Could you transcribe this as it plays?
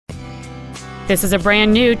This is a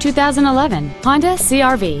brand new 2011 Honda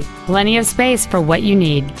CR-V. Plenty of space for what you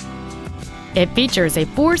need. It features a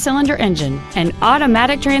 4-cylinder engine, an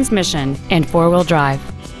automatic transmission, and 4-wheel drive.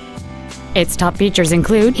 Its top features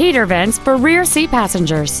include heater vents for rear seat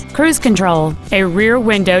passengers, cruise control, a rear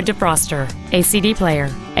window defroster, a CD player,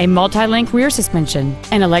 a multi-link rear suspension,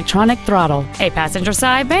 an electronic throttle, a passenger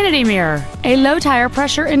side vanity mirror, a low tire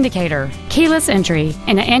pressure indicator, keyless entry,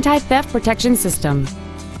 and an anti-theft protection system.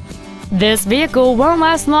 This vehicle won't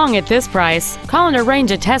last long at this price. Call and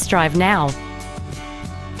arrange a test drive now.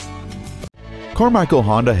 Carmichael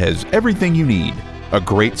Honda has everything you need. A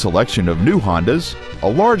great selection of new Hondas, a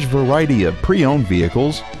large variety of pre-owned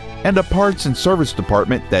vehicles, and a parts and service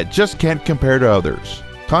department that just can't compare to others.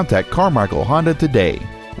 Contact Carmichael Honda today,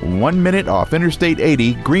 1 minute off Interstate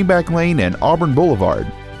 80, Greenback Lane and Auburn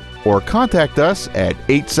Boulevard. Or contact us at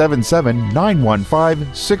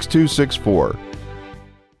 877-915-6264.